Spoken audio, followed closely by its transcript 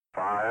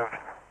5,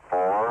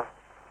 4,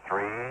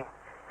 3,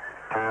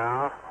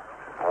 2,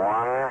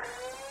 1,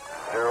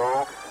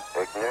 0,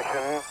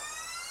 ignition,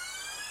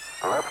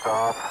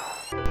 liftoff.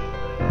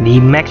 The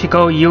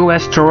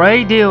Mexico-US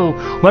trade deal.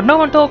 What no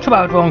one talks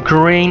about on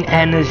green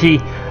energy,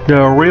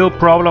 the real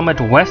problem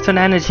with Western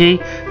energy,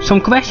 some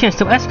questions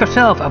to ask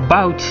yourself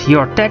about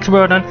your tax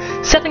burden,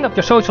 setting up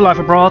your social life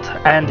abroad,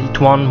 and the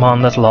Twan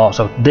Manders law.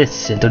 So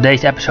this in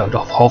today's episode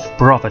of Hof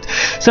Profit.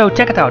 So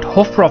check it out,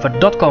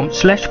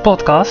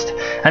 hofprofit.com/podcast,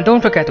 and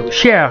don't forget to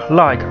share,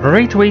 like,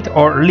 retweet,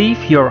 or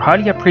leave your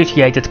highly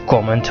appreciated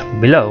comment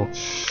below.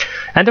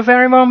 And a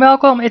very warm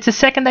welcome. It's the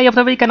second day of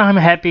the week and I'm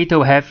happy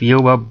to have you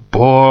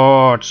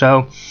aboard.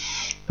 So,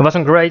 it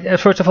wasn't great.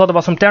 First of all, there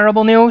was some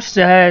terrible news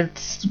that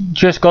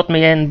just got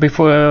me in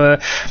before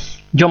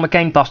John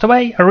McCain passed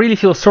away. I really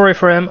feel sorry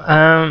for him.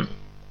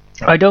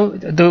 I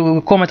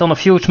do comment on a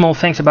few small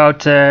things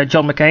about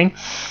John McCain.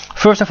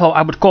 First of all,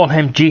 I would call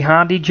him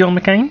jihadi John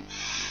McCain.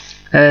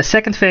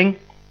 Second thing,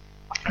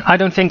 I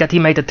don't think that he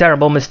made a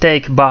terrible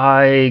mistake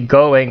by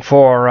going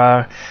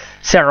for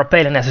Sarah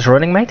Palin as his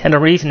running mate, and the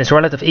reason is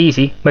relatively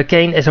easy.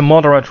 McCain is a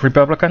moderate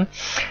Republican,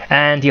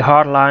 and the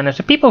hardliners,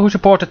 the people who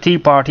support the Tea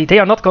Party, they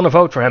are not going to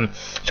vote for him.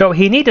 So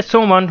he needed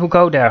someone who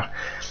go there.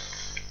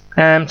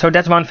 So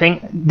that's one thing.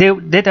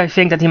 Did I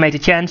think that he made a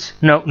chance?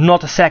 No,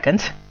 not a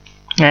second.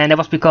 And that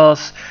was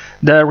because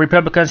the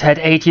Republicans had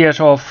 8 years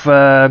of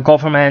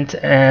government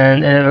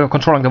and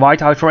controlling the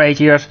White House for 8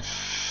 years.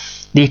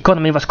 The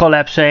economy was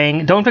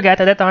collapsing. Don't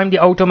forget, at that time, the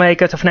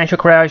automakers, the financial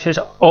crisis,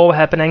 all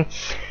happening.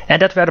 And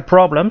that were the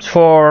problems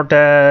for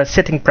the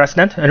sitting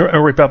president, a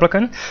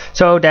Republican.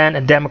 So then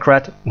a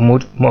Democrat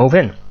would move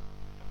in.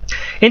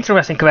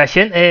 Interesting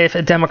question, if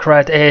a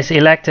Democrat is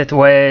elected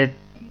with,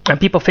 and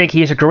people think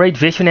he is a great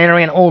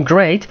visionary and all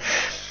great,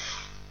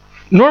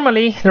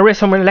 normally there is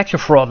some election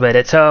fraud with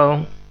it.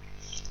 So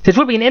this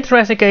would be an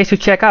interesting case to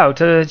check out,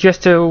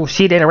 just to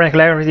see the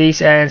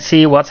irregularities and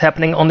see what's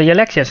happening on the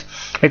elections.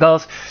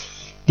 Because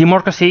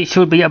democracy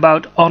should be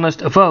about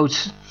honest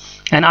votes,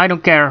 and I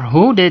don't care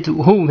who did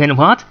who and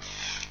what,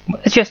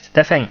 it's just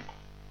the thing.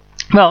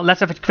 Well,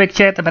 let's have a quick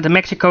chat about the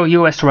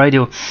Mexico-US trade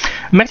deal.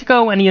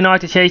 Mexico and the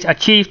United States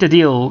achieved the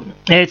deal.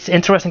 It's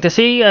interesting to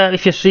see,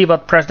 if you see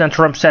what President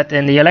Trump said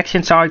in the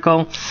election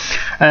cycle.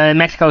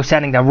 Mexico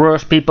sending their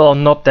worst people,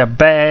 not their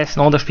best,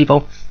 and all those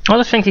people. All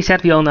those things he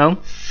said we all know.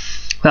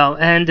 Well,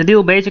 and the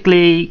deal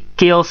basically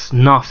kills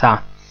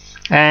NAFTA.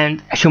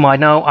 And as you might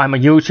know, I'm a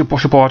huge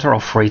supporter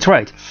of free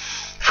trade.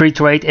 Free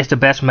trade is the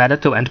best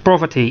method to end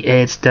poverty.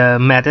 It's the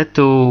method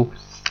to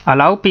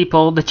allow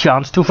people the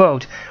chance to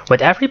vote.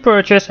 With every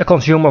purchase, a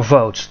consumer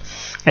votes.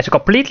 It's a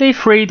completely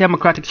free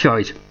democratic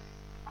choice.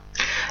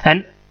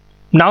 And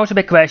now it's a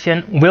big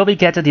question, will we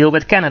get a deal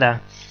with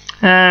Canada?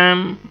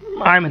 I'm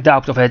in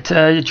doubt of it.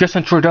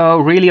 Justin Trudeau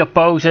really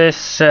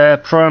opposes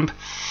Trump.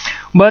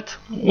 But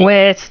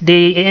with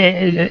the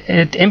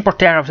import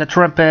tariffs that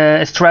Trump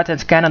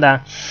threatens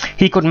Canada,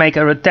 he could make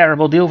a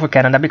terrible deal for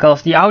Canada,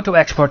 because the auto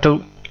export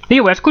to the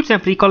US could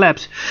simply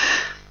collapse.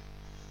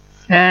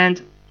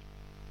 And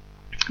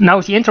now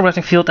the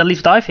interesting field, at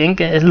least I think,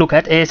 look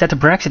at, is that the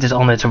Brexit is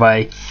on its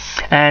way.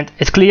 And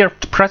it's clear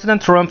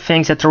President Trump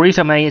thinks that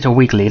Theresa May is a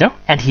weak leader,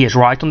 and he is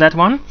right on that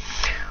one.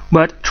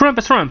 But Trump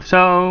is Trump,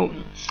 so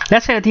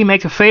let's say that he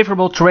makes a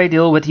favorable trade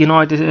deal with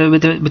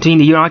between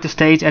the United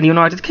States and the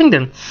United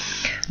Kingdom.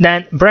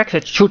 Then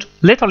Brexit should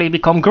literally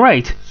become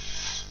great.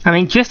 I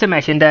mean, just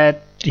imagine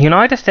that the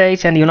United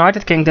States and the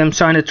United Kingdom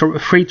signed a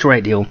free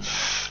trade deal.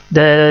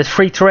 The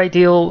free trade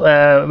deal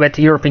with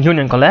the European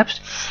Union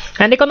collapsed,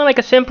 and they're gonna make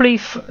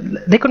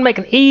they could make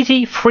an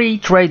easy free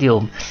trade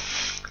deal.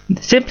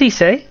 Simply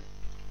say,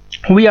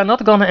 we are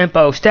not gonna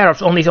impose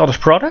tariffs on these other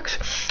products,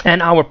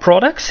 and our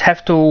products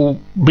have to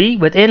be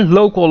within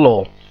local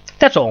law.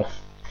 That's all.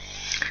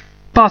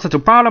 Pass it to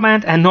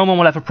Parliament, and no one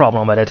will have a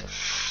problem with it.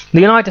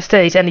 The United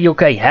States and the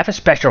UK have a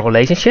special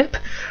relationship,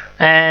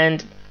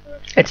 and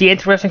the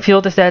interesting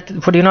field is that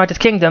for the United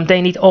Kingdom,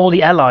 they need all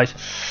the allies.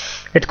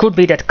 It could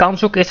be that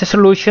CANSUK is the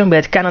solution,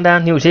 with Canada,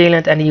 New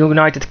Zealand and the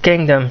United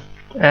Kingdom.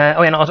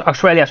 And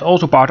Australia is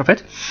also part of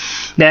it.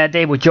 That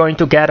they would join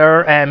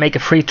together and make a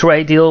free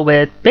trade deal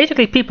with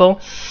basically people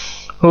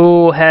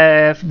who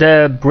have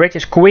the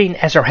British Queen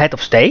as their head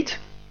of state.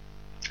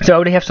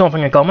 So they have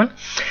something in common.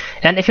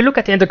 And if you look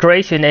at the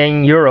integration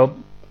in Europe,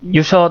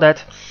 you saw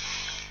that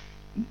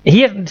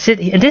here, and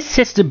this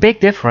is the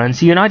big difference.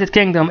 The United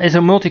Kingdom is a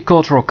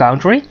multicultural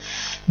country,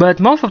 but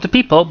most of the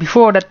people,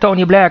 before that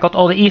Tony Blair got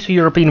all the Eastern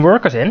European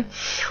workers in,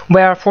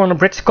 were former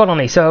British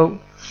colonies. So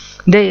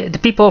the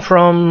people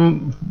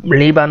from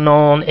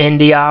Lebanon,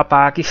 India,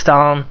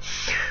 Pakistan,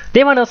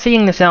 they were not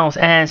seeing themselves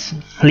as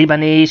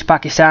Lebanese,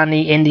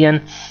 Pakistani,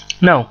 Indian.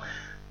 No,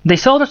 they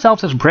saw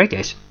themselves as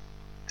British.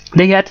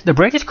 They had the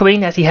British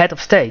Queen as the head of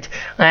state,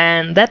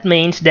 and that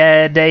means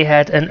that they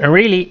had a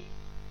really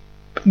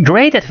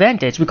great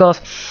advantage, because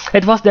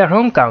it was their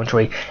home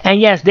country. And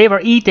yes, they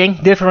were eating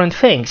different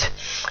things.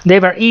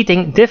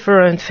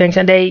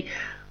 And they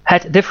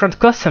had different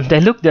customs. They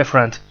looked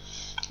different.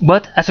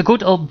 But as a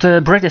good old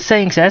British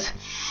saying says,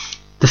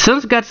 the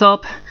sun gets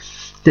up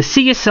The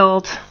sea is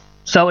salt,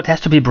 so it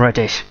has to be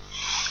British.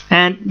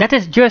 And that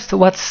is just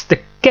what's the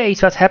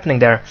case, what's happening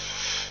there.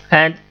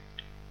 And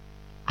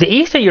the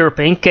Eastern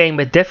European came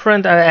with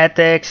different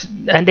ethics,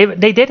 and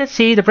they didn't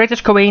see the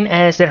British Queen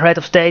as their head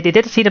of state. They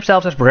didn't see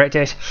themselves as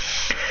British.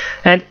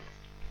 And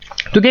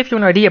to give you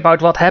an idea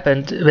about what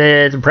happened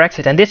with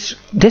Brexit, and this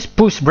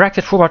pushed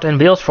Brexit forward in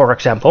Wales, for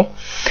example,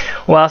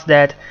 was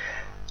that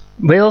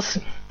Wales,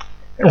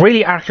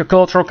 really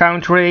agricultural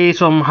country,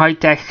 some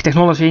high-tech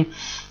technology,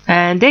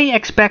 and they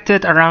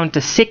expected around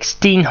the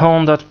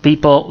 1,600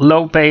 people,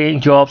 low-paying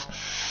jobs,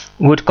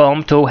 would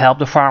come to help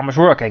the farmers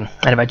working.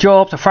 And there were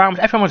jobs, the farmers,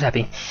 everyone was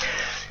happy.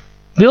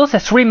 Wales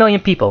has 3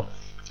 million people.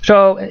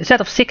 So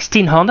instead of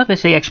 1,600,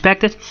 which they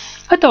expected,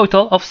 a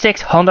total of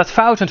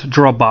 600,000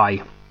 drop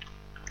by.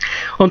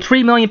 On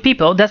 3 million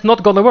people, that's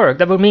not gonna work.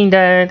 That would mean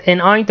that in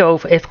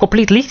Eindhoven, if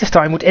complete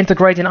Liechtenstein would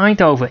integrate in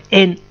Eindhoven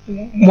in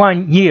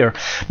 1 year,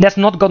 that's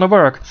not gonna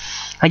work.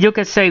 And you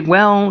can say,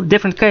 well,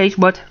 different case,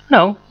 but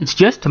no, it's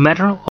just a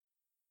matter of...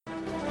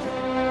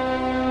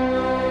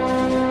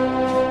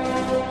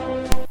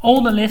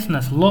 All the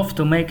listeners love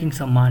to making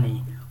some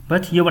money,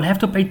 but you will have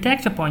to pay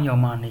tax upon your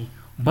money.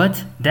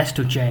 But that's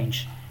to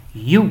change.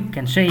 You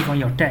can save on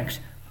your tax.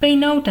 Pay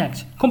no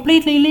tax,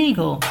 completely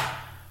legal.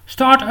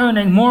 Start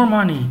earning more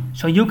money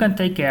so you can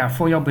take care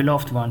for your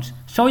beloved ones,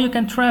 so you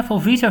can travel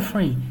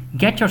visa-free.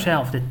 Get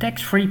yourself the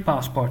tax-free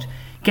passport.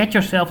 Get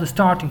yourself the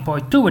starting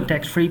point to a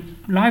tax-free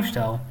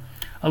lifestyle.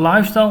 A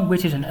lifestyle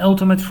which is an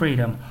ultimate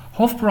freedom.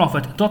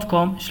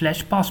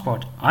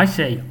 hofprofit.com/passport. I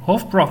say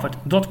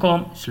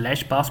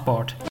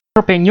hofprofit.com/passport. The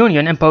European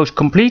Union imposed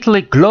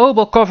completely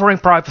global covering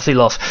privacy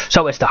laws,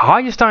 so it's the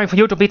highest time for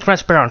you to be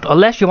transparent,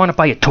 unless you want to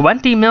pay a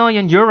 20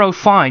 million euro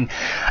fine.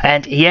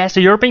 And yes,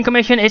 the European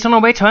Commission is on a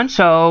witch hunt,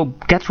 so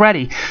get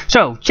ready.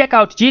 So check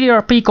out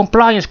GDRP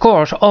compliance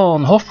course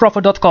on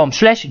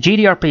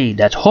hofprofit.com/GDRP.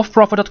 That's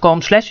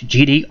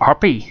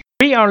hofprofit.com/GDRP.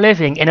 We are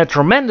living in a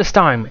tremendous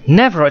time.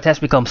 Never it has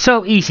become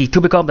so easy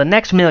to become the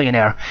next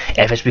millionaire.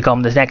 If it's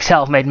become the next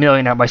self-made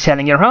millionaire by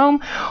selling your home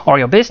or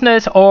your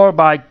business, or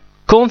by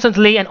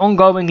constantly and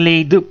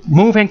ongoingly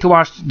moving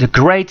towards the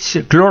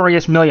great,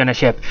 glorious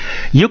millionaireship,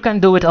 you can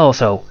do it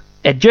also.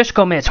 It just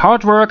commits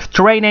hard work,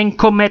 training,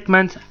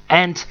 commitment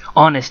and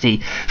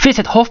honesty.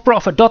 Visit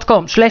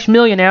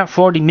hofprofit.com/millionaire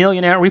for the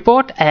Millionaire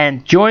Report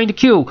and join the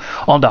queue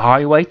on the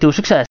highway to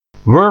success.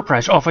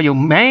 WordPress offers you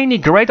many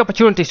great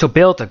opportunities to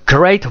build a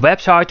great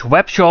website,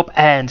 web shop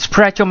and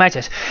spread your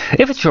message.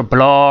 If it's your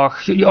blog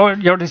or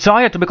your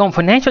desire to become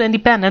financially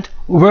independent,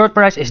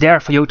 WordPress is there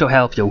for you to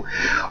help you.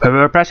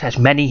 WordPress has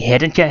many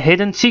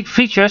hidden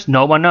features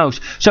no one knows.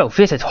 So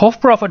visit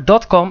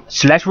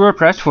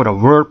hofprofit.com/WordPress for the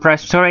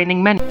WordPress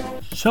training menu.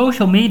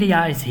 Social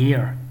media is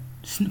here.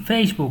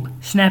 Facebook,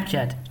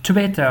 Snapchat,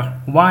 Twitter,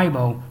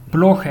 Weibo,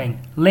 blogging,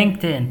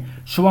 LinkedIn,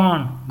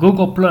 Swan,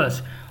 Google+.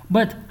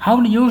 But how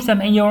to use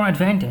them in your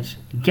advantage?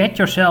 Get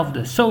yourself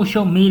the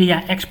social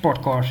media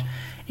export course.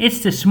 It's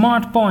the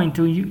smart point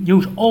to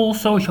use all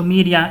social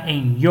media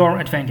in your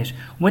advantage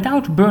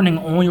without burning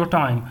all your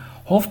time.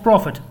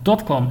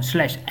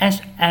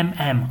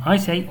 hofprofit.com/SMM. I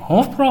say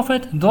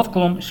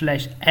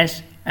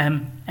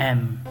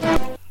hofprofit.com/SMM.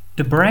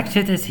 The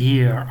Brexit is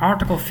here.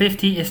 Article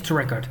 50 is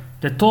triggered.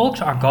 The talks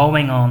are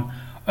going on.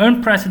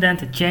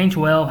 Unprecedented change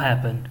will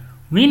happen.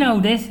 We know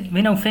this,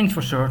 we know things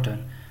for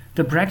certain.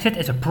 The Brexit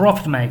is a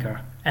profit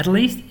maker, at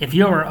least if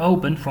you are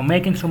open for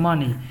making some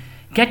money.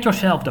 Get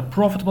yourself the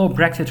Profitable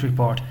Brexit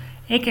Report.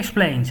 It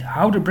explains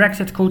how the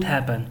Brexit could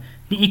happen,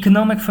 the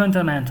economic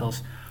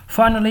fundamentals.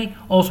 Finally,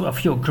 also a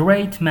few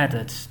great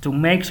methods to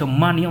make some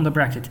money on the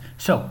Brexit.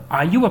 So,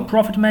 are you a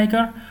profit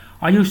maker?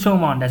 Are you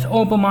someone that's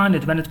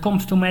open-minded when it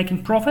comes to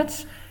making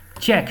profits?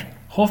 Check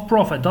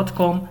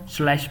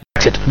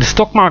hofprofit.com/Brexit. The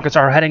stock markets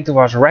are heading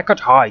towards record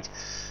height.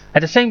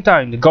 At the same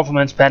time, the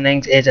government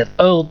spending is at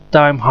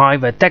all-time high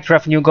with tax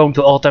revenue going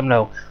to all-time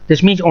low.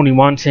 This means only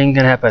one thing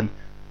can happen.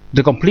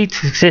 The complete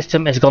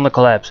system is gonna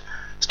collapse.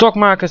 Stock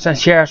markets and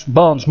shares,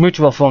 bonds,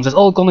 mutual funds, it's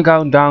all gonna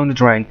go down the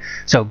drain.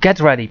 So get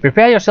ready,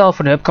 prepare yourself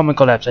for the upcoming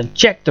collapse and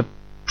check the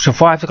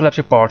Survive the Collapse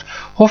report.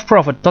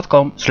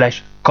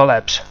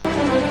 hofprofit.com/collapse.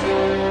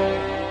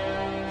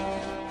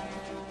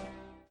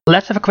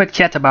 Let's have a quick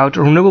chat about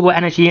renewable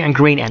energy and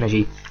green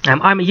energy.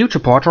 I'm a huge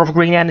supporter of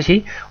green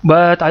energy,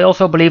 but I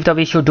also believe that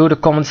we should do the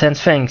common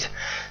sense things.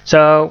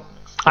 So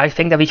I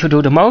think that we should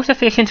do the most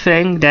efficient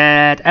thing,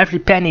 that every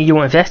penny you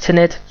invest in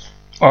it,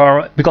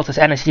 or because it's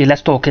energy,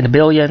 let's talk in the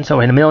billions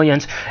or in the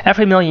millions,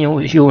 every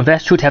million you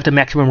invest should have the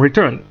maximum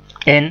return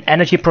in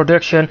energy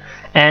production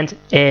and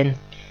in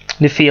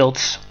the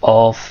fields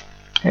of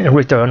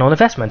return on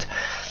investment.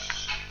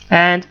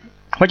 And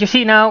what you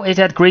see now is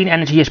that green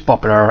energy is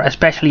popular,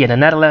 especially in the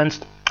Netherlands.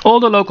 All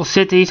the local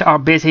cities are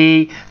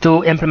busy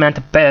to implement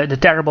the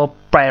terrible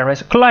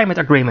Paris Climate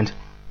Agreement.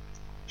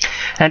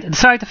 And the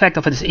side effect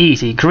of it is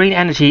easy. Green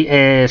energy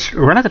is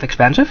relatively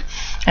expensive,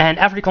 and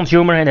every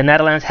consumer in the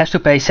Netherlands has to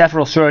pay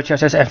several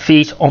surcharges and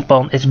fees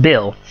upon its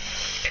bill.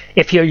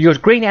 If you use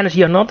green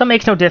energy or not, that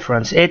makes no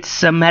difference.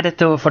 It's a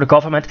method for the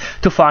government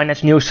to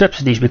finance new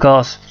subsidies,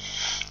 because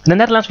In the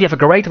Netherlands we have a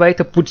great way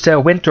to put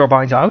wind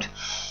turbines out.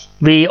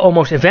 We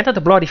almost invented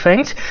the bloody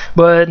things,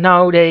 but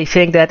now they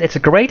think that it's a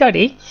great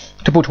idea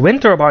to put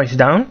wind turbines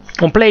down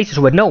on places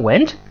with no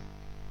wind.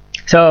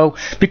 So,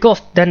 because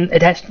then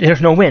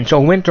there's no wind, so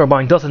wind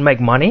turbine doesn't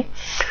make money.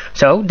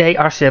 So they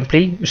are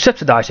simply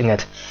subsidizing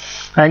it.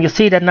 And you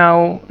see that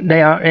now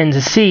they are in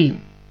the sea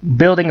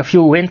building a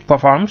few wind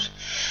farms.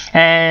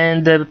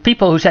 And the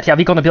people who said, yeah,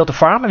 we're going to build a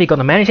farm and we're going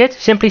to manage it,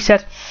 simply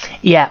said,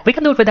 yeah, we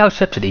can do it without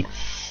subsidy.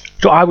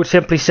 So I would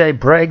simply say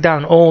break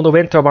down all the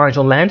wind turbines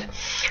on land,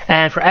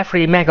 and for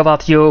every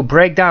megawatt you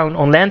break down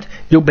on land,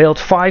 you build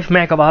 5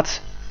 megawatts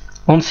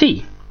on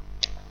sea.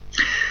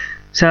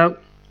 So,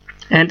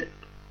 and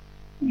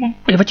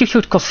what you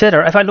should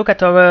consider, if I look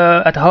at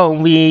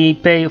home, we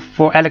pay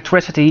for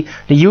electricity,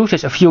 the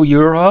usage a few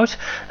euros,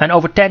 and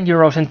over 10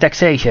 euros in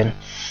taxation.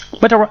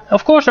 But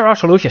of course there are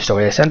solutions to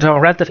this, and there are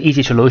relatively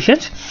easy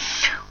solutions.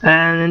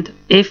 And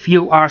if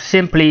you are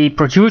simply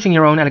producing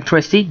your own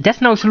electricity,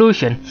 that's no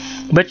solution.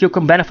 But you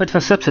can benefit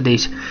from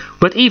subsidies.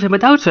 But even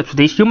without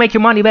subsidies, you make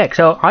your money back.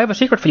 So I have a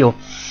secret for you.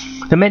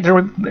 The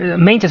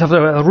maintenance of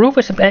the roof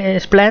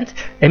is planned.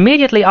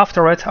 Immediately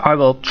after it, I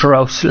will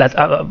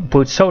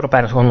put solar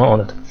panels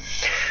on it.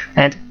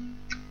 And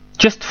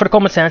just for the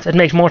common sense, it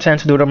makes more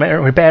sense to do the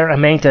repair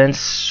and maintenance.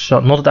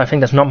 So not that I think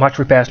there's not much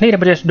repairs needed,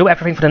 but just do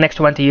everything for the next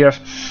 20 years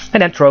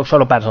and then throw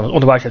solar panels on it.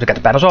 Otherwise you have to get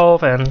the panels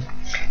off, and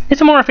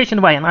it's a more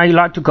efficient way, and I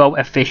like to go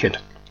efficient.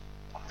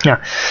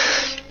 Yeah.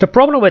 The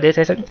problem with it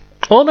is that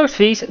all those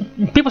fees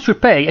people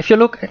should pay. If you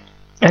look,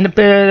 and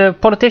the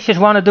politicians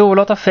want to do a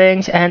lot of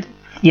things, and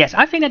yes,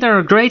 I think that there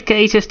are great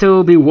cases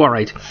to be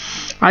worried.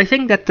 I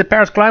think that the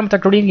Paris Climate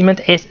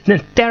Agreement is a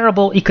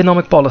terrible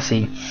economic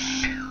policy.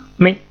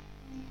 I mean,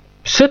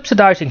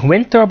 subsidizing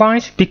wind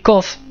turbines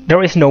because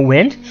there is no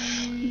wind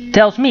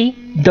tells me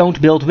don't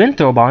build wind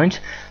turbines,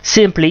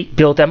 simply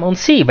build them on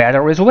sea where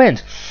there is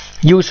wind.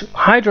 Use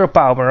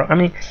hydropower. I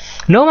mean,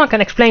 no one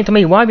can explain to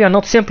me why we are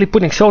not simply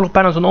putting solar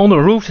panels on all the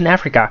roofs in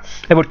Africa.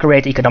 It would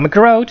create economic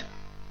growth.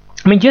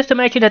 I mean, just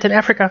imagine that in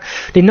Africa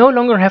they no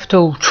longer have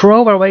to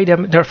throw away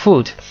their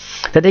food,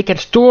 that they can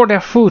store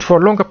their food for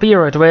a longer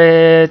period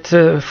with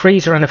a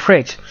freezer and a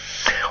fridge,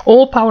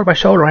 all powered by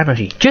solar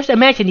energy. Just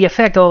imagine the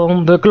effect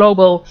on the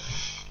global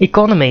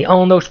economy,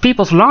 on those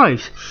people's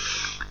lives.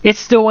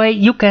 It's the way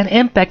you can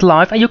impact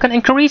life, and you can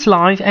increase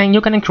life, and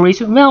you can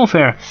increase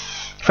welfare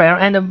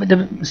and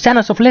the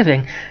standards of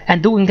living,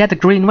 and doing that the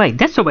green way.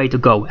 That's the way to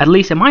go, at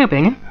least in my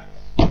opinion.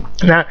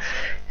 Now,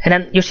 and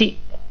then you see,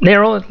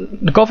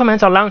 the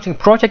governments are launching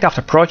project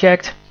after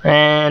project,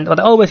 and what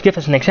I always give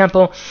as an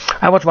example,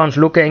 I was once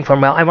looking for,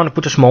 well, I want to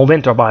put a small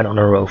wind turbine on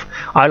the roof.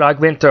 I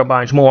like wind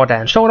turbines more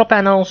than solar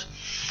panels,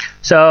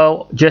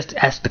 so just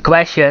ask the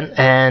question,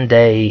 and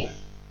I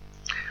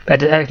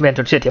went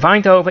to the city of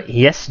Eindhoven,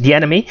 yes, the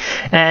enemy,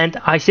 and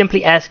I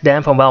simply asked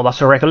them from, well, what's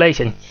the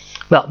regulation?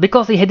 Well,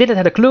 because they didn't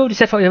have a clue, they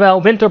said,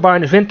 well, wind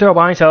turbine is wind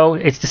turbine, so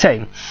it's the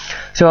same.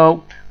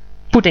 So,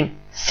 putting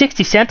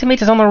 60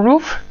 centimeters on the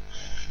roof,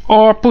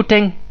 or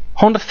putting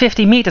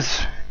 150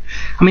 meters.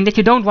 I mean, that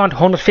you don't want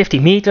 150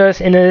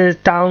 meters in a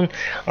town,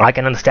 I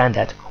can understand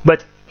that.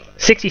 But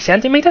 60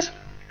 centimeters?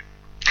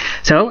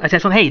 So I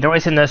said, hey,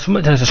 there's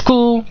a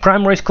school,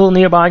 primary school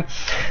nearby.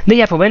 They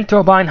have a wind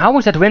turbine. How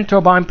is that wind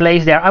turbine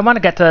placed there? I want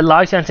to get the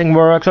licensing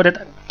work so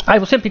that I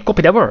will simply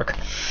copy their work.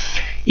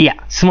 Yeah,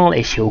 small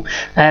issue.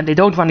 And they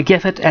don't want to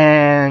give it,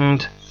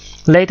 and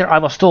later I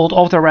was told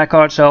off the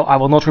record, so I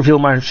will not reveal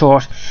my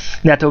source,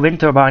 that the wind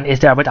turbine is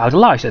there without a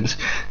license.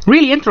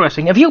 Really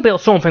interesting. If you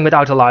build something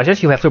without a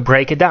license, you have to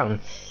break it down.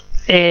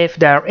 If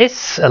there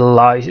is a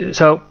license,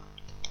 so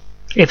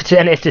if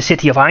it's the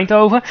city of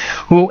Eindhoven,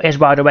 who is,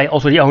 by the way,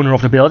 also the owner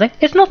of the building,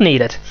 it's not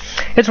needed.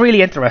 It's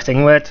really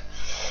interesting.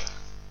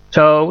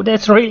 So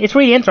it's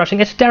really interesting.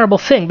 It's a terrible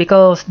thing,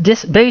 because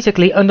this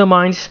basically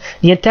undermines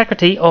the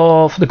integrity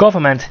of the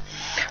government.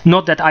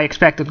 Not that I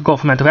expect the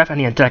government to have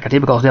any integrity,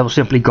 because they will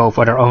simply go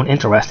for their own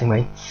interesting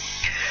way.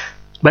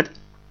 But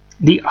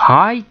the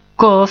high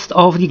cost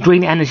of the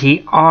green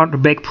energy are the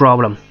big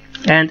problem,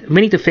 and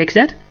we need to fix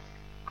that.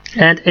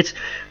 And it's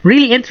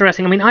really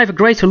interesting. I mean, I have a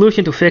great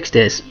solution to fix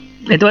this.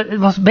 It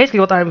was basically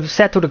what I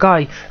said to the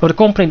guy or the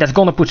company that's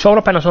gonna put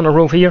solar panels on the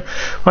roof here.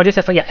 I just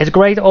said, yeah, it's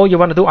great, all you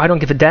want to do, I don't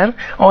give a damn.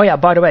 Oh yeah,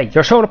 by the way,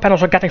 your solar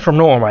panels are getting from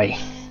Norway.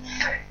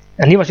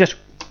 And he was just,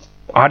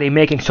 are they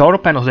making solar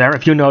panels there?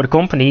 If you know the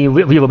company,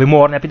 we will be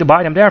more than happy to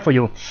buy them there for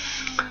you.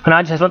 And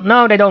I just said, well,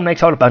 no, they don't make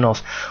solar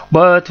panels.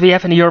 But we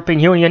have in the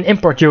European Union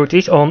import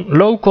duties on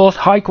low-cost,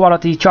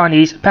 high-quality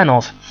Chinese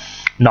panels.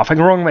 Nothing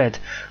wrong with,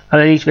 at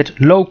least with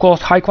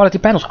low-cost, high-quality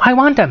panels. I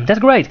want them,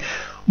 that's great.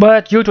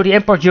 But due to the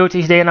import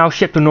duties, they are now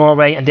shipped to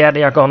Norway, and there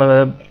they are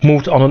gonna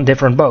move on a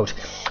different boat.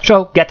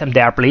 So get them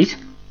there, please.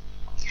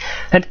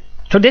 And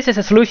so this is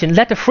a solution.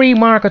 Let the free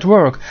market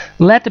work.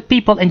 Let the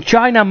people in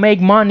China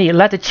make money.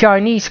 Let the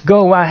Chinese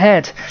go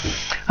ahead.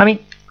 I mean,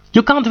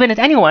 you can't win it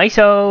anyway,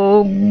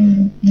 so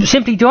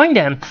simply join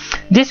them.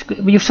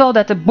 You saw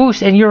that the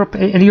boost in Europe,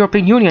 in the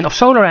European Union, of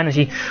solar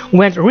energy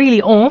went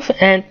really off,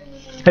 and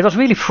It was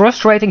really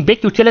frustrating,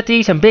 big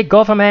utilities and big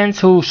governments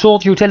who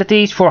sold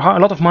utilities for a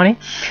lot of money,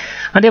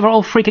 and they were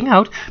all freaking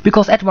out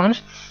because at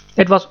once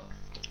it was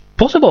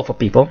possible for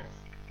people,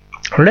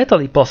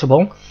 literally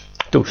possible,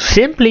 to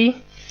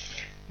simply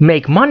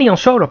make money on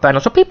solar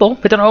panels. So people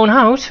with their own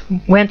house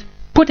went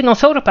putting on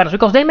solar panels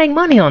because they make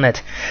money on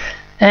it.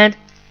 And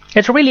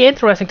it's really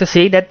interesting to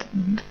see that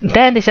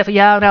then they said,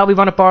 yeah, now we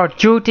want to part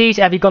duties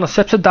and we're going to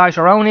subsidize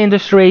our own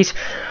industries.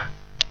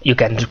 You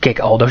can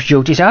kick all those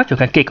duties out, you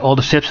can kick all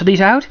the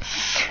subsidies out,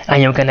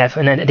 and you can have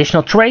an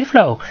additional trade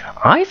flow.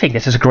 I think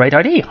this is a great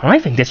idea. I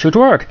think this should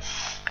work.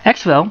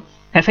 Actually,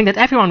 I think that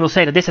everyone will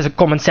say that this is a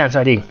common sense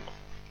idea.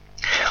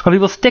 And we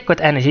will stick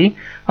with energy.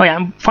 Oh yeah,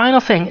 and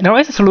final thing, there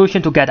is a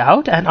solution to get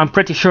out, and I'm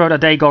pretty sure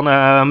that they're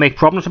gonna make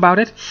problems about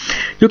it.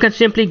 You can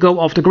simply go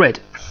off the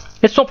grid.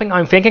 It's something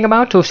I'm thinking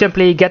about, to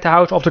simply get the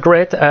house off the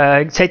grid,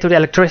 say to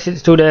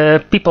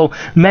the people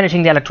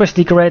managing the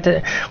electricity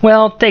grid,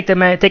 well, take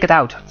it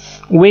out.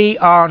 We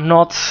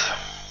want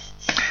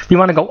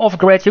to go off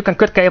grid, you can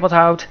cut cables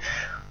out,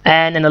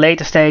 and in a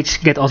later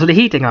stage get also the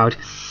heating out.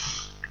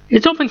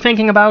 It's something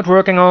thinking about,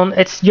 working on.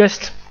 It's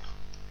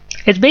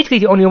basically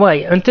the only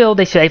way, until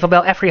they say,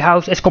 well, every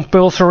house is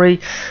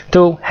compulsory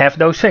to have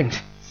those things.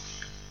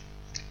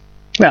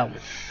 Well,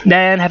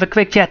 then have a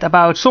quick chat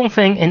about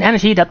something in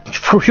energy that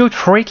should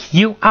freak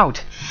you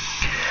out.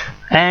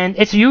 And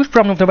it's a huge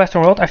problem of the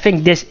Western world. I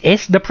think this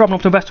is the problem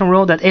of the Western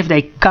world, that if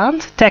they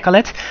can't tackle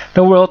it,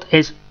 the world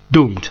is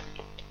doomed.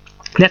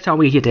 That's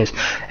how easy it is.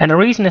 And the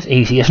reason is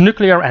easy, it's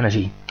nuclear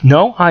energy.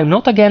 No, I'm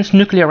not against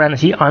nuclear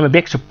energy, I'm a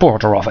big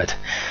supporter of it.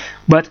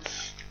 But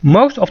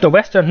most of the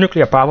Western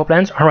nuclear power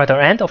plants are at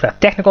the end of their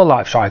technical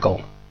life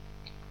cycle.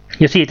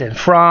 You see it in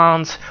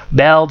France,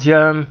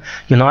 Belgium,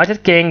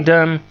 United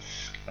Kingdom,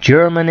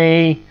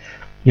 Germany,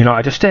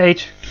 United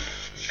States,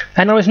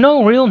 and there is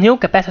no real new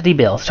capacity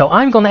built. So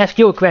I'm gonna ask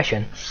you a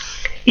question.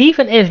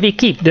 Even if we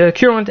keep the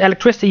current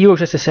electricity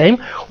usage the same,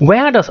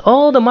 where does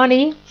all the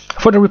money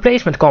for the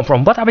replacement come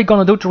from? What are we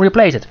gonna do to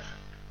replace it?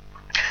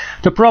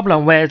 The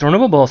problem with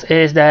renewables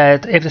is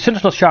that if the sun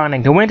is not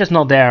shining, the wind is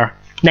not there,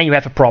 then you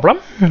have a problem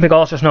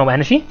because there's no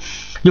energy.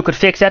 You could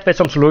fix that with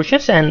some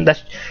solutions, and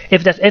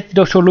if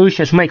those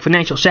solutions make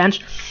financial sense,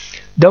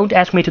 don't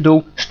ask me to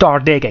do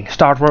start digging,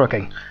 start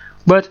working.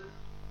 But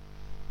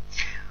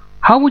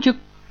how would you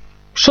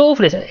solve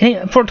this?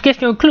 For to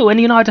give you a clue, in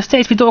the United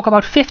States we talk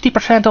about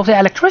 50% of the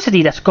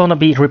electricity that's gonna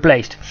be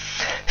replaced.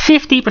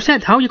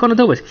 50%, how are you gonna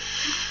do it?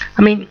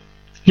 I mean,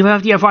 you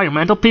have the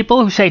environmental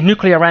people who say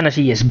nuclear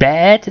energy is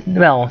bad.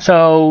 Well,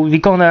 so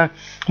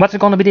what's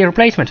gonna be the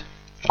replacement?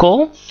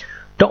 Coal?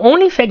 The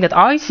only thing that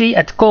I see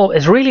at coal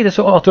is really the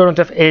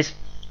alternative is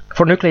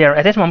for nuclear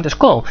at this moment is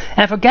coal.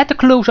 And forget the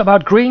clues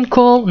about green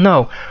coal,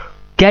 no.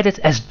 Get it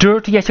as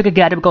dirty as you can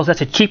get it, because that's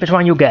the cheapest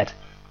one you get.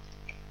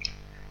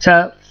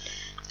 So,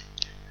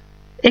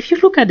 if you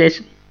look at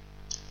this,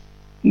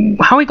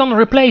 how are we going to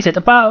replace it?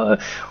 To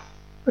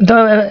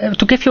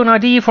give you an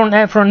idea, for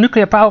a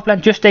nuclear power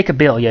plant, just take $1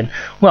 billion.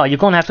 Well, you're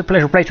going to have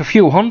to replace a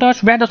few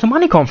hundreds. Where does the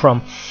money come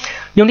from?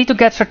 You need to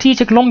get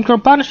strategic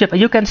long-term partnership. And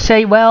you can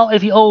say, well,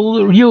 if you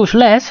all use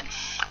less,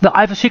 well,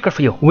 I have a secret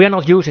for you. We are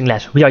not using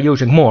less, we are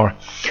using more.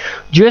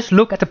 Just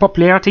look at the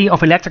popularity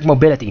of electric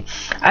mobility.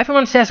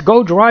 Everyone says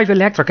go drive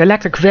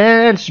electric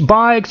vans,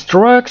 bikes,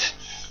 trucks.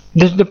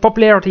 The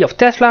popularity of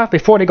Tesla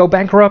before they go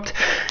bankrupt.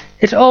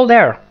 It's all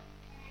there.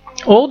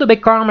 All the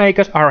big car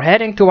makers are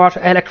heading towards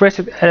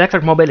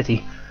electric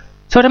mobility.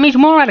 So that means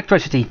more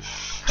electricity.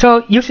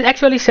 So you should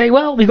actually say,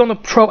 well, we're going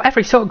to throw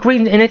every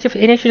green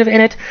initiative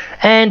in it,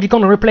 and we're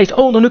going to replace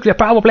all the nuclear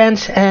power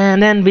plants,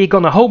 and then we're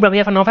going to hope that we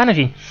have enough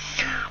energy.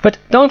 But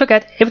don't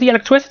forget, if the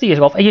electricity is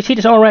off, and you see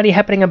this already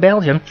happening in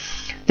Belgium,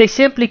 they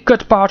simply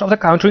cut part of the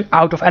country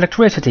out of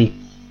electricity.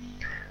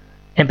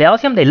 In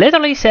Belgium, they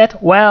literally said,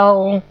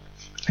 well,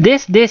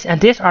 this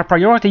and this are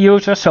priority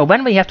users, so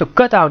when we have to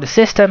cut out the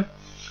system,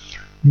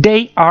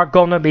 they are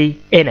gonna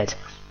be in it.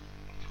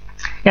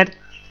 And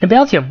in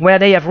Belgium, where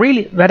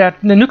the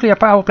nuclear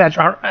power plants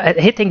are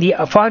hitting the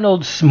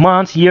final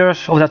months,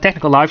 years of their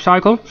technical life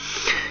cycle,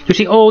 you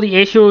see all the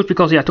issues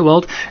because they are too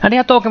old, and they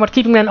are talking about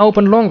keeping them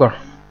open longer.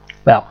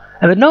 Well,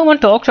 but no one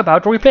talks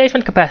about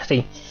replacement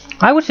capacity.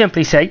 I would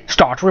simply say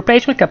start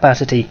replacement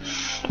capacity.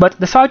 But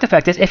the side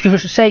effect is, if you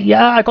say,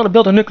 yeah, I'm gonna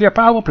build a nuclear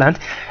power plant,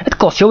 it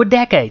costs you a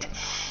decade.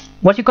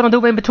 What are you gonna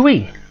do in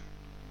between?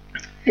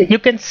 You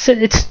can say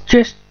it's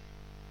just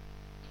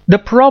the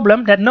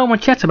problem that no one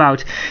chats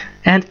about,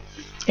 and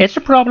it's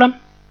a problem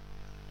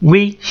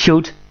we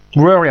should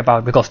worry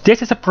about, because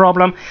this is a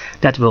problem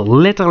that will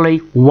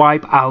literally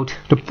wipe out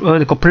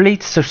the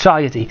complete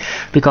society.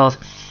 Because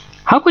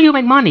how can you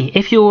make money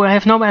if you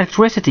have no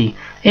electricity?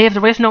 If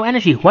there is no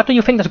energy, what do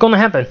you think is going to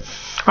happen?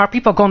 Are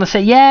people going to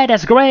say, yeah,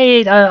 that's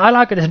great, I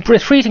like it,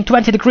 it's freezing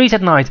 20 degrees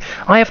at night,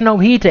 I have no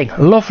heating,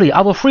 lovely,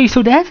 I will freeze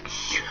to death?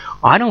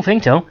 I don't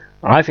think so.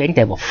 I think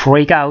they will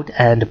freak out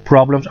and the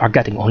problems are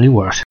getting only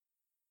worse.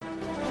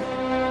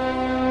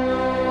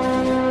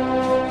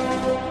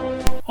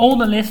 All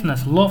the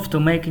listeners love to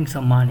making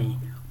some money,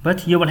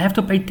 but you will have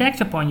to pay tax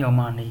upon your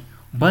money.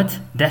 But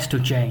that's to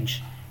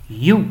change.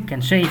 You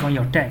can save on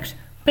your tax.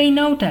 Pay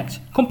no tax.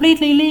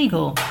 Completely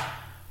legal.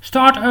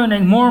 Start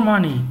earning more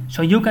money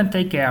so you can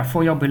take care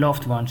for your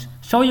beloved ones.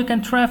 So you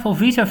can travel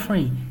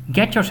visa-free.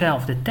 Get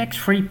yourself the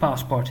tax-free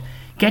passport.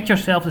 Get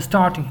yourself the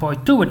starting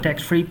point to a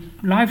tax-free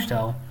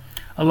lifestyle.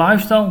 A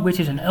lifestyle which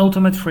is an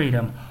ultimate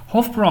freedom.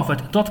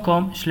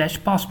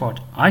 hofprofit.com/passport.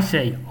 I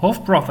say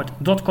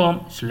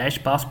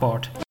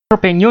hofprofit.com/passport.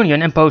 European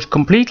Union imposed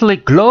completely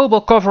global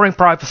covering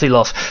privacy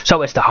laws,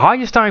 so it's the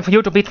highest time for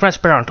you to be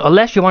transparent,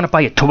 unless you want to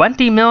pay a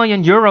 20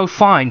 million euro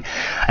fine.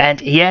 And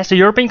yes, the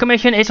European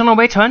Commission is on a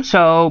witch hunt,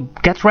 so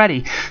get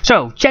ready.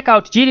 So check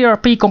out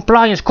GDRP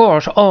compliance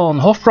course on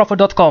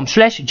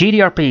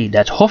hofprofit.com/GDRP.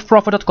 That's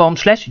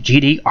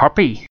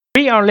hofprofit.com/GDRP.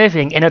 We are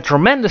living in a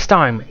tremendous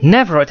time.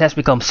 Never it has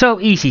become so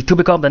easy to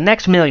become the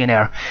next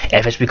millionaire.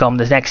 If it's become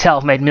the next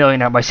self-made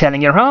millionaire by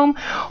selling your home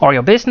or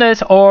your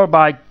business, or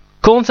by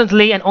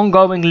constantly and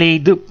ongoingly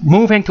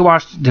moving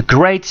towards the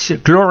great,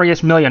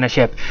 glorious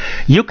millionaireship,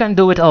 you can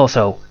do it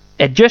also.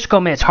 It just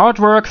commits hard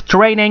work,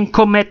 training,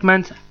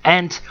 commitment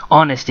and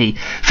honesty.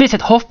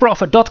 Visit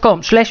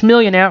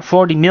hofprofit.com/millionaire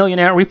for the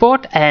Millionaire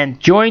Report and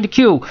join the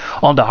queue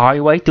on the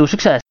highway to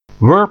success.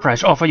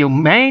 WordPress offers you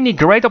many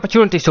great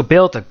opportunities to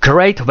build a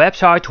great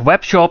website,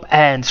 web shop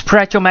and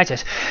spread your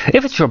message.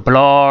 If it's your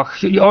blog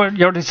or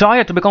your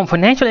desire to become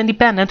financially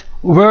independent,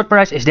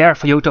 WordPress is there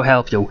for you to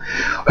help you.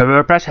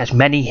 WordPress has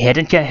many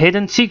hidden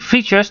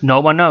features no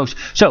one knows.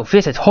 So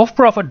visit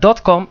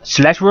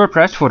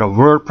hofprofit.com/WordPress for the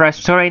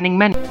WordPress training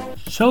menu.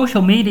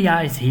 Social media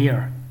is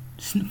here.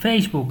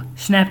 Facebook,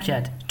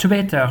 Snapchat,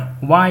 Twitter,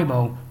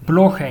 Weibo,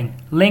 blogging,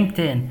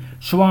 LinkedIn,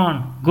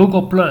 Swan,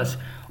 Google+.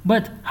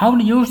 But how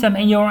to use them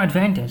in your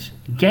advantage?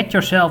 Get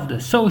yourself the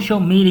Social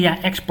Media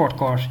Export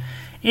course.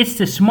 It's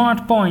the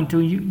smart point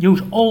to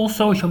use all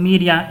social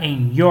media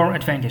in your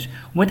advantage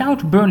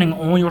without burning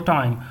all your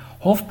time.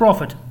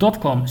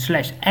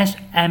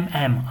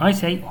 hofprofit.com/SMM. I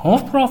say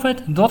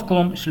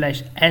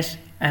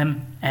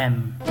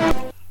hofprofit.com/SMM.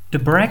 The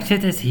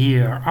Brexit is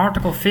here.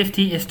 Article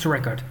 50 is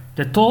triggered.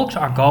 The talks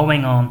are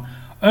going on.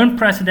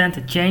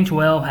 Unprecedented change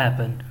will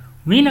happen.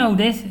 We know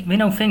this, we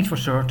know things for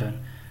certain.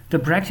 The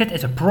Brexit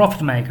is a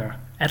profit maker,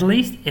 at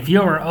least if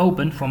you are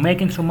open for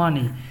making some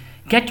money.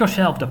 Get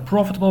yourself the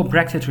Profitable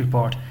Brexit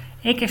Report.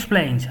 It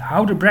explains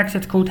how the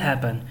Brexit could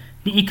happen,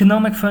 the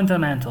economic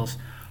fundamentals.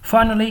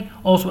 Finally,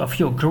 also a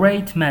few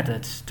great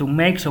methods to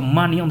make some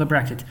money on the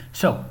Brexit.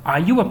 So, are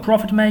you a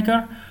profit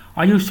maker?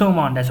 Are you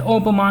someone that's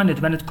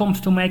open-minded when it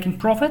comes to making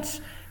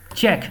profits?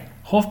 Check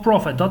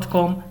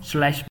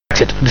hofprofit.com/Brexit.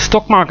 The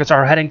stock markets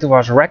are heading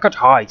towards record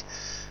height.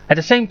 At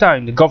the same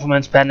time, the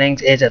government spending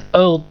is at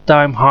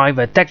all-time high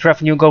with tax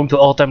revenue going to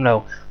all-time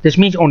low. This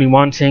means only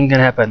one thing can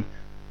happen.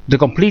 The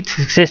complete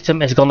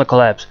system is gonna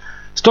collapse.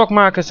 Stock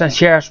markets and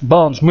shares,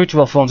 bonds,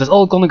 mutual funds, it's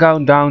all gonna go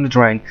down the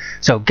drain.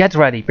 So get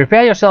ready,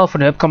 prepare yourself for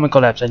the upcoming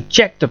collapse and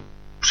check the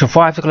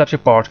Survive the Collapse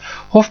report.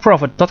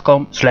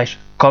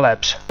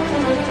 hofprofit.com/collapse.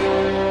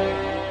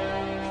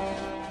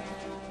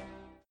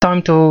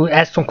 Time to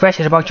ask some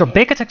questions about your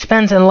biggest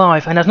expense in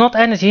life, and that's not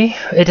energy.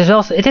 It is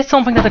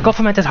something that the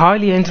government is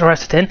highly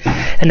interested in,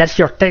 and that's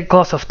your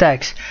cost of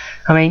tax.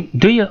 I mean,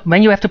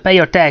 when you have to pay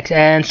your tax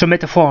and submit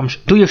the forms,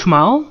 do you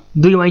smile?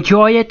 Do you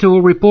enjoy it to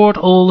report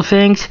all the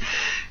things?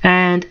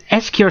 And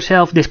ask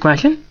yourself this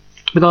question,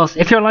 because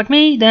if you're like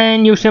me,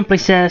 then you simply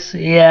says,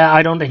 yeah,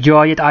 I don't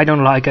enjoy it, I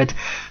don't like it.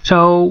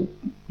 So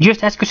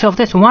just ask yourself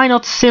this: why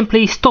not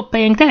simply stop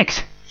paying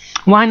tax?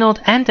 Why not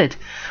end it?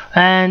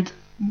 And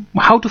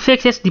how to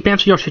fix this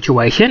depends on your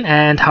situation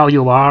and how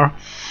you are.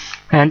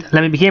 And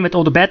let me begin with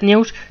all the bad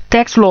news.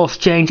 Tax laws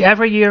change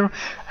every year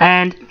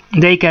and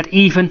they get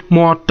even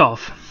more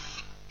tough.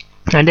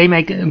 And they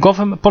make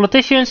government,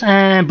 politicians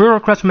and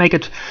bureaucrats make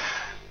it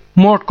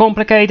more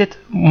complicated,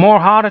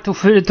 more harder to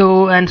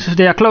and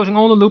they are closing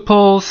all the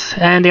loopholes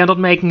and they are not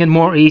making it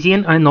more easy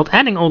and not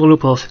adding all the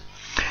loopholes.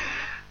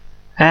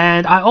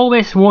 And I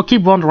always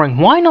keep wondering,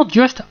 why not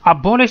just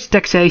abolish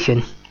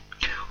taxation?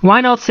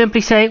 Why not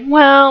simply say,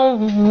 well,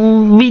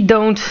 we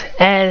don't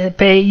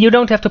pay, you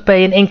don't have to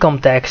pay an income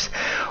tax.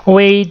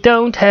 We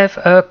don't have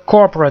a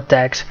corporate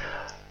tax.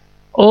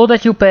 All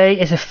that you pay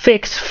is a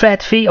fixed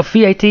flat fee of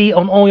VAT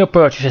on all your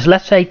purchases,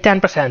 let's say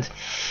 10%.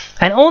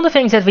 And all the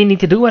things that we need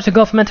to do as a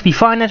government, we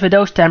finance with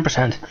those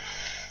 10%.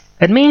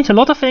 It means a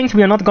lot of things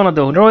we are not gonna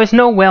do. There is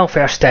no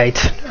welfare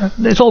state.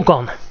 It's all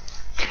gone.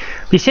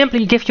 We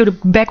simply give you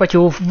back what's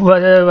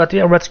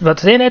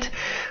in it.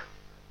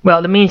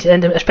 Well, that means,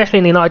 and especially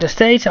in the United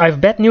States, I have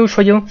bad news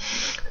for you.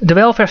 The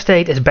welfare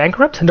state is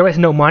bankrupt. There is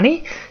no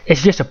money.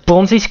 It's just a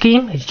Ponzi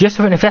scheme. It's just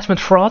an investment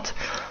fraud.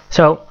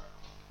 So,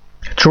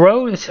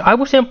 I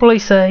would simply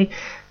say,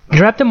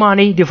 grab the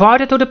money, divide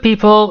it to the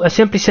people, and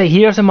simply say,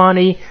 here's the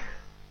money.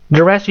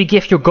 The rest we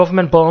give you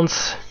government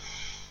bonds.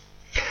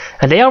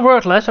 And they are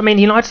worthless. I mean,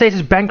 the United States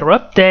is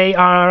bankrupt. They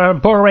are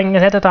borrowing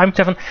at that time,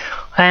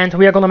 and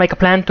we are going to make a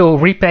plan to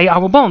repay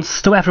our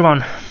bonds to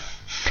everyone.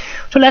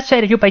 So let's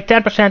say that you pay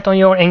 10% on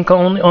your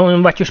income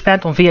on what you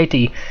spent on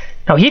VAT.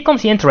 Now here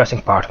comes the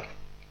interesting part.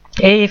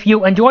 If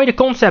you enjoy the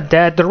concept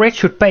that the rich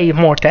should pay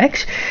more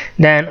tax,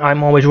 then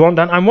I'm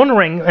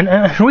wondering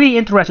and really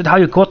interested how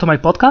you got to my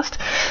podcast,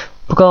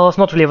 because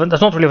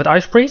that's not really what I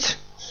preach.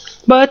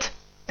 But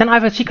then I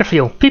have a secret for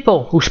you.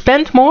 People who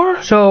spend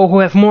more, so who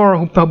have more,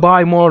 who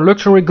buy more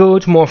luxury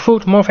goods, more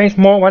food, more things,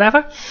 more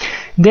whatever,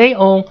 they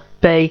all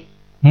pay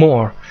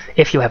more.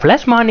 If you have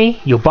less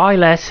money, you buy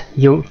less,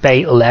 you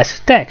pay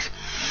less tax.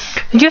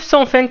 Just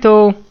something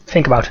to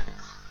think about.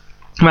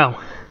 Well,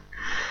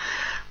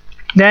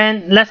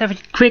 then let's have a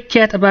quick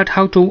chat about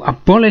how to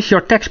abolish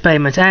your tax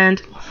payments.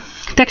 And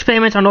tax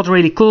payments are not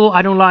really cool.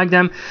 I don't like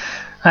them.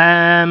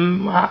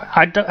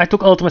 I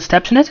took ultimate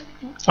steps in it.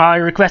 I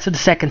requested a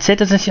second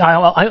citizenship.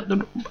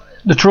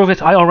 The truth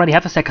is, I already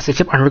have a second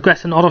citizenship. I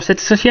requested another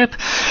citizenship.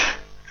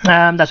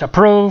 That's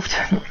approved.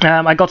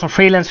 I got some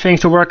freelance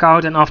things to work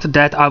out, and after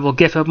that, I will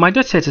give up my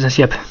Dutch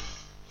citizenship.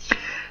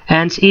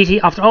 And it's easy.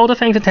 After all the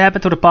things that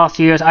happened to the past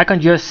years, I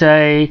can just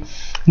say,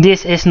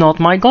 this is not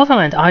my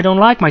government. I don't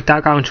like my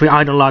country.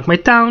 I don't like my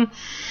town.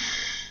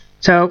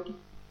 So,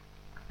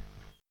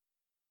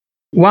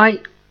 what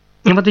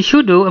you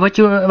should do,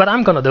 what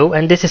I'm gonna do,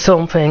 and this is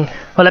something.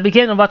 Well, I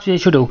begin on what you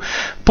should do.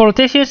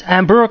 Politicians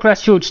and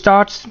bureaucrats should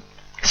start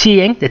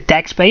seeing the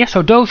taxpayers,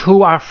 so those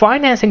who are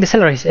financing the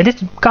salaries. And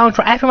this counts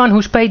for everyone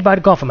who's paid by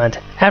the government.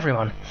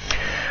 Everyone.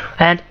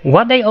 And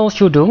what they all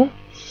should do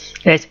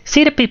is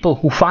see the people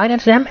who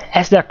finance them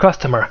as their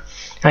customer,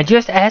 and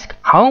just ask,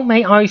 how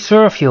may I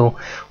serve you?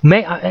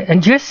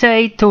 And just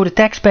say to the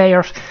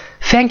taxpayers,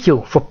 thank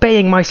you for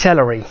paying my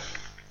salary.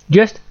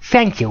 Just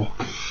thank you.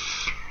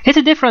 It's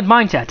a different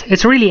mindset.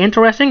 It's really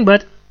interesting,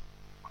 but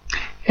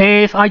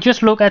if I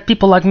just look at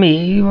people like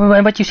me,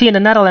 and what you see in the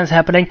Netherlands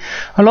happening,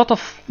 a lot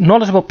of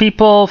knowledgeable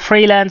people,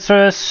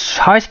 freelancers,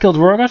 high-skilled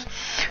workers,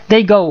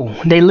 they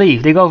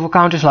leave. They go for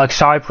countries like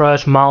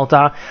Cyprus,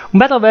 Malta,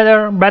 better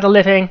weather, better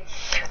living,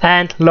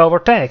 and lower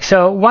tax.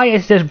 So why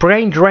is this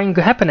brain drain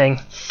happening?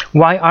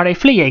 Why are they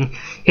fleeing?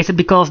 Is it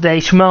because they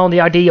smell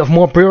the idea of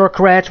more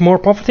bureaucrats, more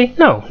poverty?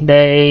 No,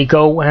 they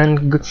go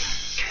and...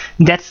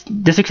 That's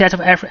the success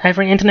of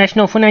every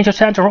international financial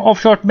center or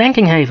offshore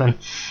banking haven.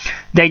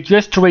 They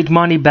just treat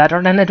money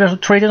better than they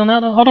treat it on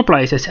other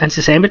places, and it's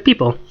the same with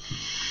people.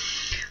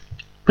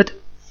 But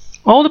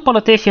all the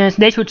politicians,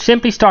 they should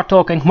simply start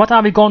talking, what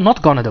are we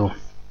not gonna do?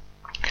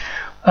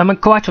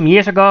 Quite some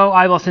years ago,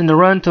 I was in the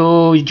run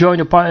to join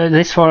the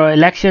list for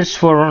elections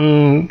for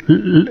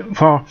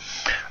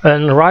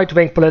a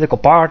right-wing political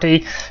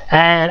party,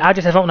 and I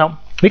just said, well, no,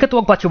 we can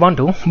talk what you want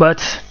to,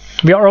 but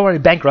we are already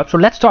bankrupt, so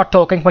let's start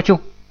talking what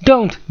you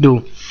don't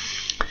do.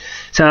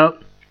 So,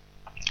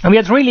 and we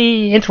had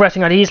really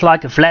interesting ideas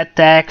like the flat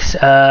tax.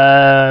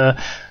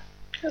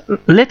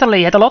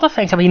 Literally had a lot of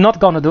things that we're not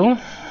gonna do,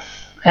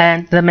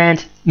 and that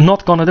meant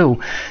not gonna do.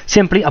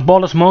 Simply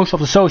abolish most of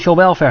the social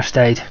welfare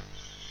state.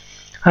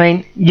 I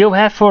mean, you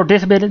have for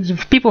disability,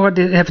 people who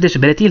have a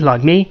disability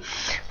like me,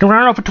 there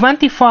are over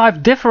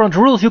 25 different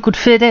rules you could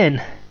fit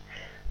in.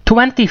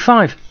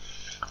 25.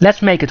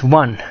 Let's make it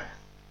one.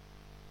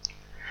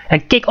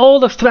 And kick all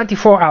those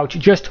 24 out,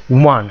 just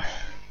one.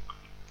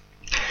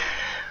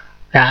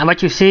 Yeah, and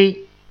what you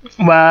see,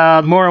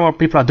 well, more and more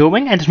people are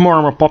doing, and it's more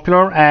and more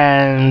popular,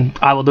 and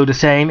I will do the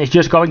same, is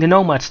just going the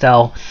nomad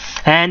style.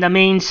 And that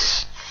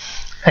means,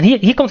 and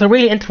here comes a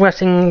really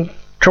interesting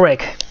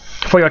trick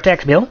for your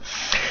tax bill.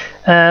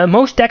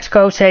 Most tax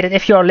codes say that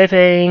if you're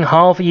living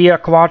half a year,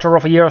 quarter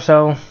of a year or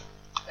so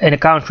in a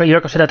country,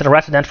 you're considered a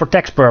resident for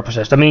tax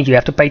purposes. That means you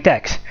have to pay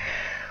tax.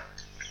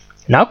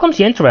 Now comes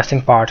the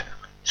interesting part.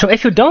 So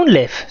if you don't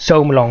live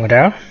so long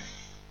there,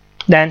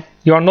 then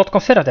you are not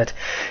considered it.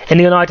 In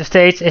the United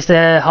States, it's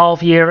the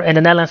half year. In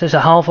the Netherlands, it's a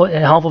half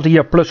of the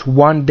year plus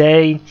 1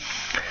 day.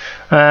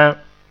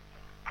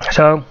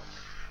 So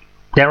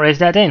there is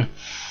that in.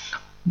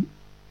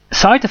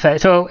 Side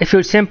effect. So if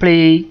you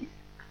simply,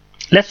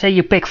 let's say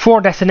you pick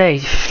 4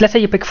 destinations. Let's say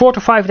you pick 4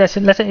 to 5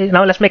 destinations.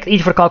 Now let's make it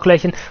easy for the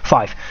calculation.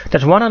 5.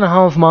 That's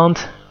 1.5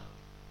 months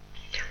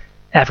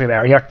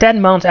everywhere. You're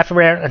 10 months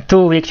everywhere, and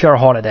 2 weeks your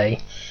holiday.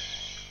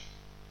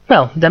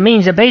 Well, that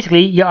means that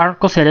basically you are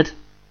considered,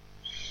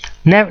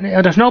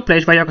 there's no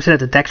place where you're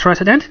considered a tax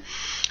resident,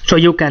 so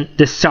you can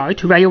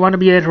decide where you want to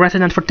be a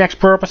resident for tax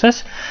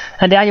purposes,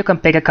 and there you can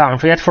pick a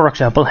country that, for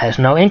example, has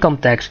no income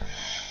tax.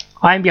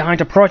 I'm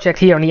behind a project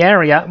here in the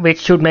area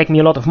which should make me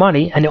a lot of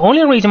money, and the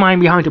only reason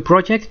I'm behind the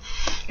project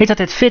is that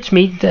it fits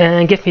me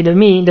and gives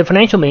me the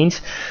financial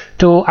means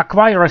to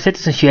acquire a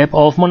citizenship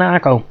of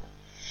Monaco.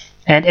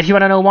 And if you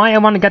want to know why I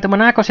want to get the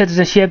Monaco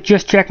citizenship,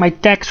 just check my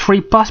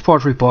tax-free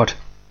passport report.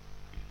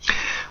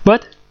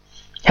 But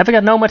having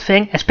a nomad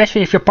thing,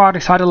 especially if you're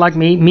party-sided like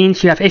me,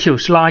 means you have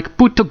issues like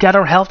put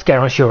together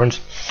healthcare insurance.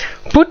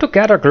 Put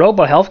together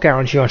global healthcare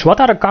insurance.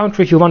 What are the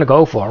countries you want to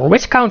go for?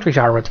 Which countries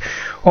are it?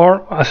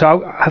 Or,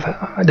 so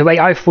the way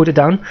I've put it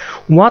down,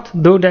 what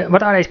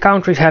are these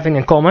countries having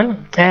in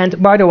common?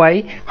 And by the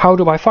way, how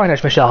do I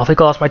finance myself?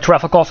 Because my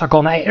travel costs are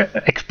gonna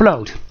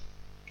explode.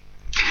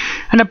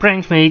 And that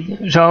brings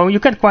me, so you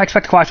can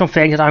expect quite some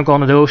things that I'm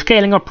gonna do.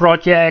 Scaling up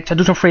projects, I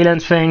do some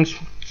freelance things.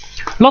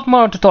 A lot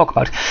more to talk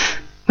about.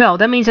 Well,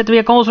 that means that we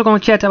are also going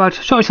to chat about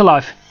social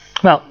life.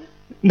 Well,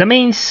 that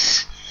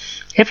means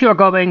if you are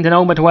going the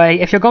nomad way,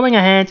 if you're going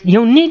ahead,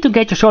 you need to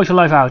get your social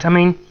life out. I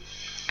mean,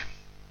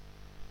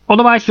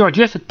 otherwise you're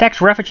just a tax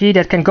refugee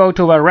that can go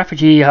to a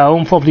refugee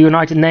home from the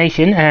United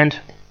Nations, and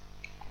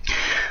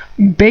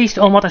based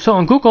on what I saw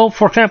on Google,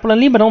 for example in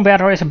Lebanon, where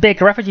there is a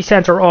big refugee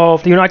center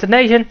of the United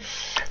Nations,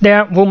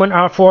 there women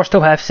are forced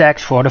to have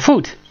sex for the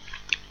food.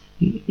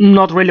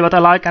 Not really what I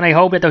like, and I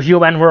hope that those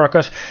UN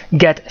workers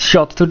get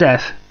shot to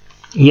death.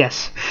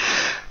 Yes.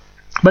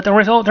 But there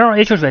are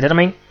issues with it. I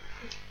mean,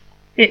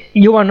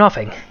 you are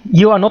nothing.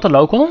 You are not a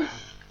local.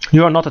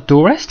 You are not a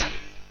tourist.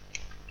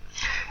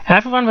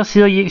 Everyone will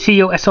see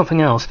you as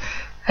something else.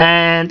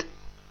 And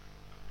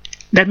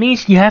that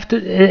means you have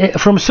to,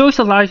 from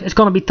social life, it's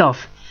going to be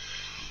tough.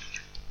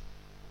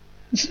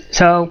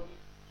 So,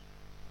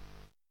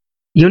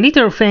 you need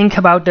to think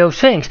about those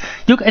things.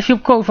 If you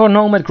go for a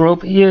nomad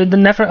group,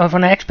 never of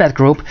an expat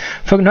group,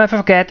 never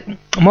forget,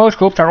 most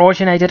groups are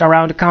originated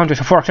around the country.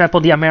 So for example,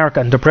 the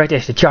American, the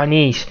British, the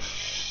Chinese.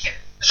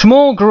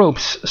 Small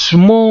groups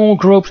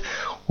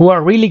who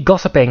are really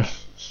gossiping.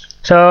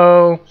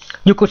 So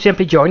you could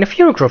simply join a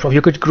few groups, or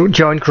you could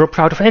join groups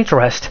out of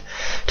interest.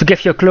 To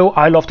give you a clue,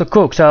 I love to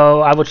cook,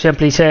 so I would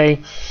simply say,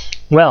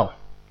 well,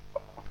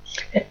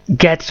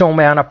 get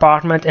somewhere an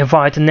apartment,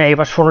 invite the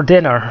neighbors for a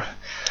dinner.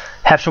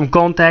 Have some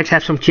contacts,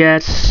 have some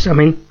chats. I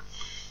mean,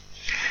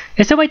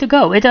 it's the way to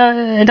go.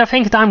 And I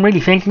think that I'm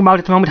really thinking about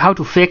at the moment how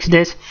to fix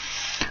this.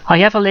 I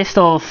have a list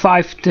of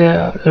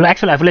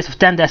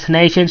 10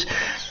 destinations.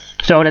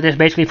 So that is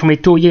basically for me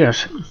 2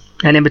 years.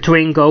 And in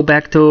between go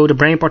back to the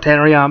Brainport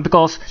area,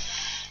 because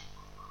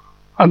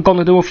I'm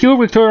gonna do a few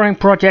recurring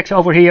projects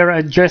over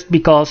here just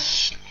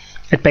because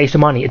it pays the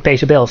money, it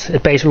pays the bills,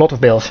 it pays a lot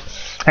of bills.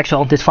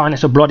 Actually, this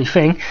finance is a bloody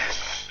thing.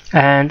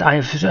 And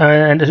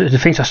and the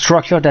things are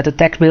structured that the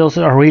tax bills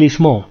are really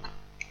small.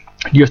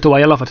 Just the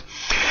way I love it.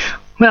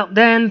 Well,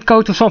 then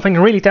go to something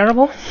really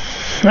terrible.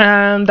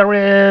 And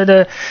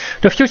the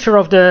future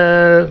of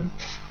the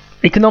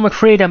economic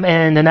freedom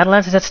in the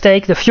Netherlands is at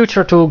stake. The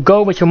future to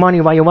go with your money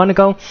where you want to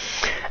go.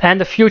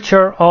 And the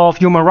future of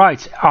human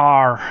rights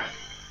are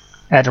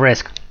at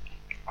risk.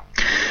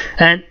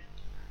 And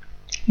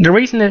the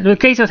reason the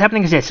case that's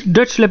happening is this: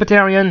 Dutch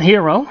libertarian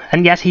hero,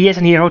 and yes, he is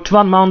a hero,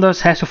 Twan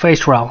Manders, has to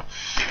face trial.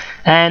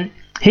 And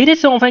he did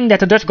something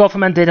that the Dutch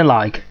government didn't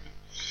like.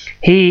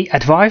 He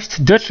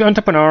advised Dutch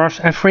entrepreneurs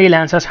and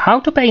freelancers how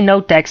to pay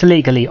no tax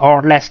legally,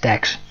 or less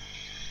tax.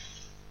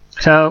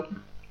 So,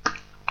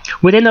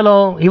 within the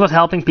law, he was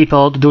helping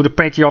people to do the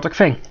patriotic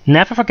thing.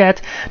 Never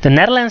forget, the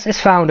Netherlands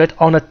is founded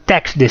on a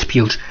tax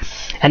dispute.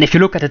 And if you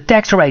look at the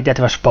tax rate that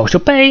we're supposed to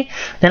pay,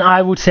 then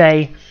I would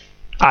say,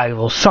 I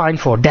will sign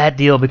for that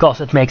deal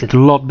because it makes it a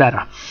lot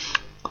better.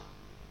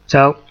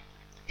 So,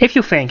 if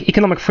you think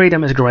economic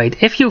freedom is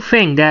great, if you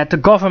think that the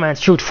government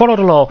should follow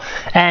the law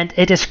and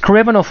it is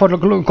criminal for the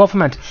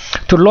government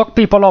to lock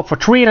people up for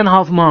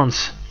 3.5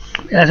 months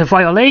as a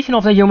violation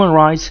of their human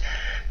rights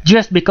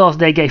just because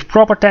they gave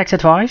proper tax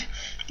advice,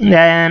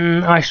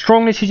 then I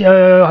strongly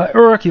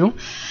urge you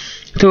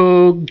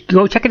to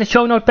go check in the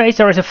show note page.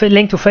 There is a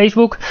link to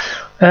Facebook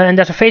and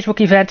there's a Facebook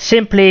event.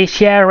 Simply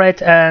share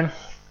it and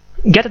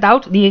get it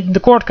out. The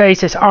court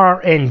cases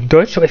are in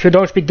Dutch, so if you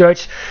don't speak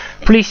Dutch,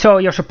 please show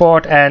your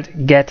support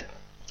and get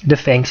the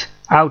things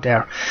out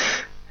there.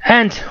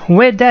 And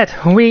with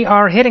that, we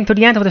are heading to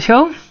the end of the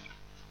show.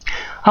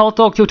 I will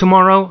talk to you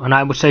tomorrow, and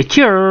I would say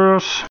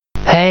cheers!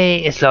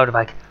 Hey, it's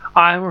Lodewijk.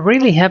 I'm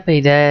really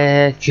happy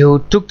that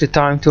you took the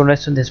time to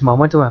listen this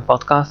moment to my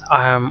podcast.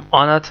 I'm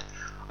honored,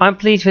 I'm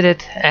pleased with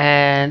it,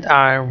 and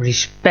I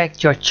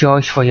respect your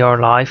choice for your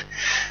life,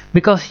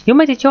 because you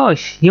made a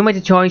choice. You made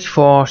a choice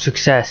for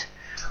success.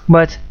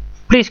 But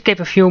please keep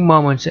a few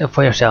moments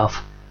for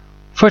yourself.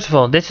 First of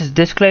all, this is a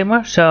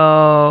disclaimer,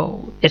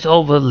 so it's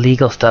all the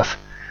legal stuff.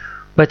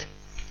 But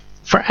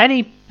for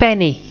any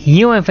penny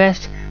you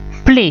invest,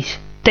 please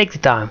take the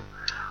time.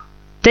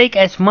 Take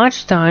as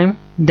much time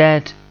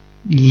that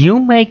you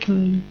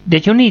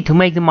need to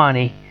make the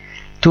money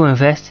to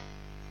invest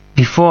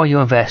before you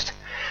invest.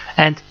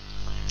 And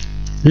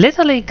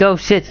literally go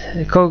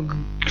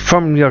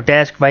from your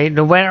desk,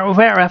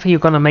 wherever you're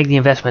gonna make the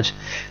investments,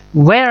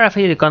 wherever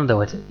you're gonna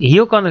do it,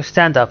 you're gonna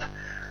stand up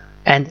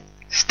and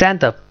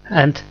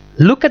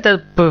look at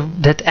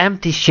that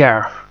empty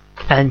chair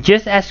and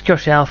just ask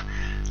yourself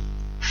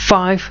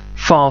 5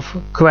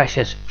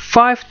 questions,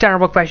 5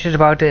 terrible questions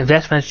about the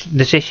investment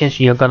decisions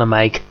you're gonna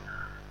make.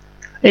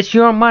 It's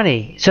your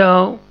money,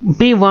 so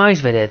be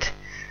wise with it.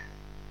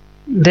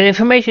 The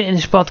information in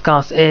this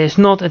podcast is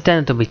not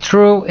intended to be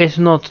true. It's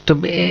not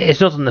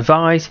an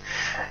advice.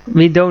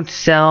 We don't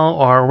sell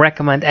or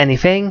recommend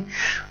anything.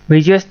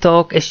 We just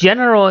talk. It's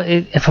general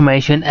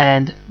information,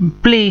 and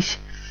please,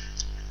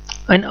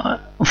 and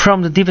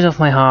from the deepest of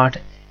my heart,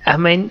 I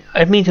mean,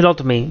 it means a lot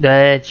to me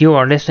that you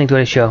are listening to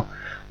the show.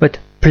 But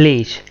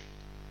please,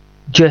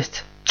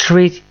 just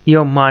treat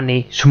your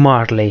money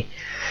smartly.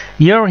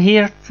 You're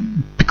here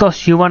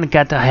because you want to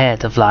get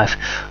ahead of life,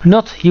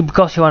 not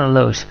because you want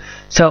to lose.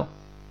 So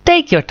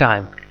take your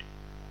time.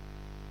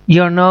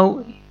 you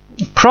know,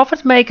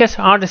 profit makers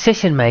are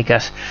decision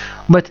makers,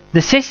 but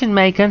decision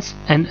makers,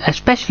 and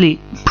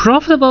especially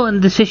profitable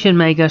decision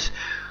makers,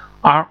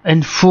 are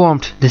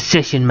informed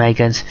decision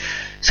makers.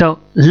 So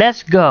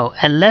let's go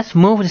and let's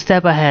move a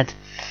step ahead.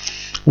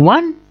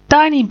 One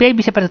tiny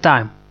baby step at a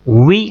time.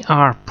 We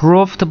are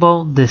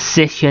profitable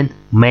decision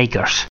makers.